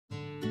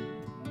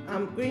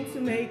I'm going to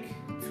make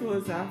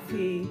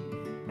tuozaafi,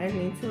 and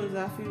in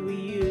tuozaafi we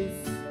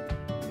use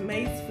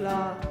maize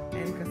flour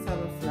and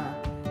cassava flour.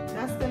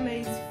 That's the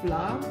maize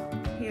flour.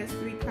 Here's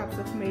 3 cups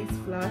of maize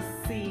flour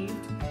sieved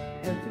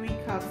and 3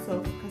 cups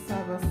of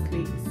cassava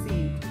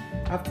seed.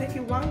 I've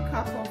taken 1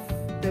 cup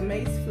of the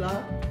maize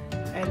flour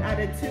and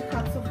added 2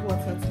 cups of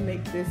water to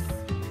make this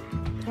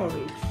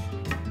porridge.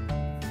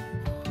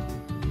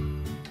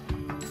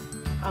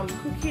 I'm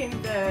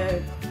cooking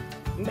the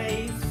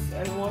maize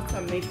and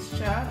water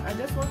mixture. I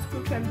just want to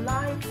cook a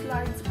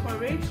light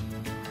porridge.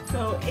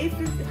 So if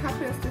it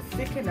happens to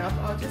thicken up,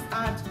 I'll just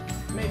add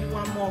maybe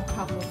 1 more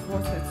cup of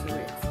water to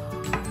it.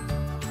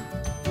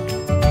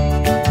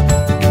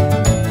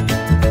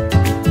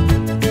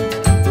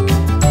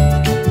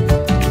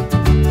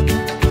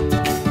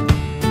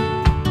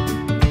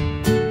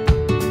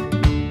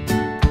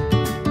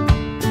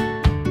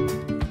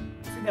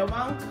 To the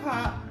 1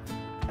 cup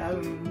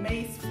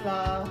maize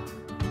flour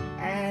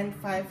and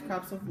 5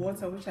 cups of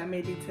water, which I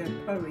made into a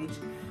porridge,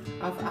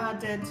 I've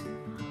added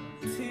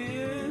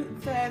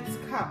 2/3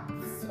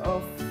 cups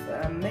of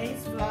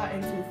maize flour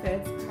and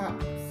 2/3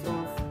 cups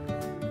of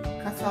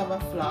cassava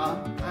flour.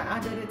 I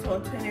added it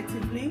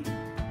alternatively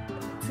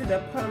to the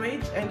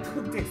porridge and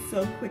cooked it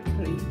so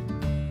quickly.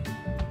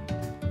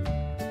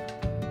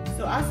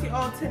 So as you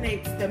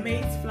alternate the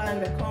maize flour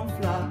and the corn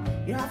flour,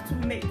 you have to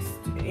mix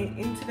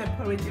into the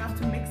porridge. You have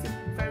to mix it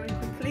very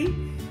quickly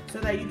so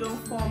that you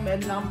don't form a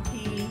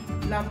lumpy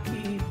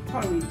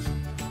porridge.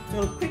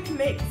 So quick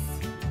mix,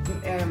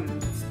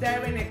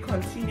 stirring it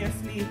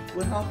continuously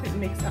will help it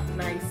mix up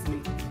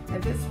nicely.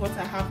 And this is what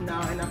I have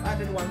now, and I've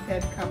added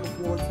 1/3 cup of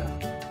water.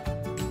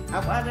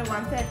 I've added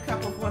 1/3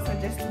 cup of water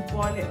just to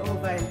boil it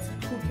over and to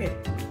cook it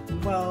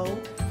well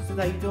so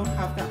that you don't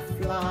have that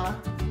flour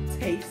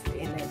taste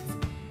in it.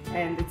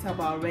 And it's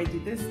about ready.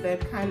 This is the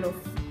kind of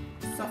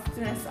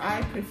softness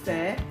I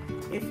prefer.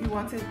 If you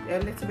want it a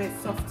little bit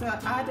softer,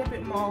 add a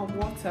bit more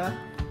water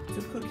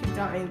to cook it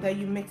down, and then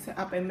you mix it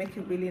up and make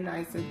it really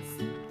nice and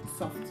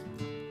soft.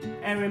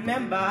 And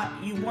remember,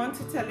 you want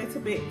it a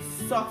little bit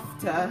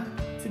softer,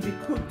 to be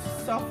cooked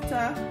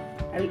softer,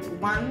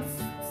 1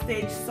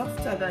 stage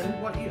softer than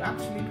what you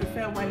actually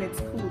prefer when it's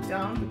cooled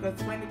down,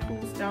 because when it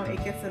cools down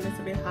it gets a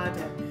little bit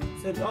harder.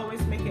 So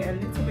always make it a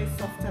little bit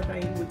softer than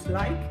you would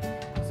like,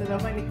 so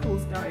that when it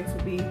cools down it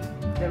will be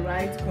the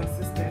right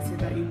consistency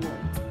that you want.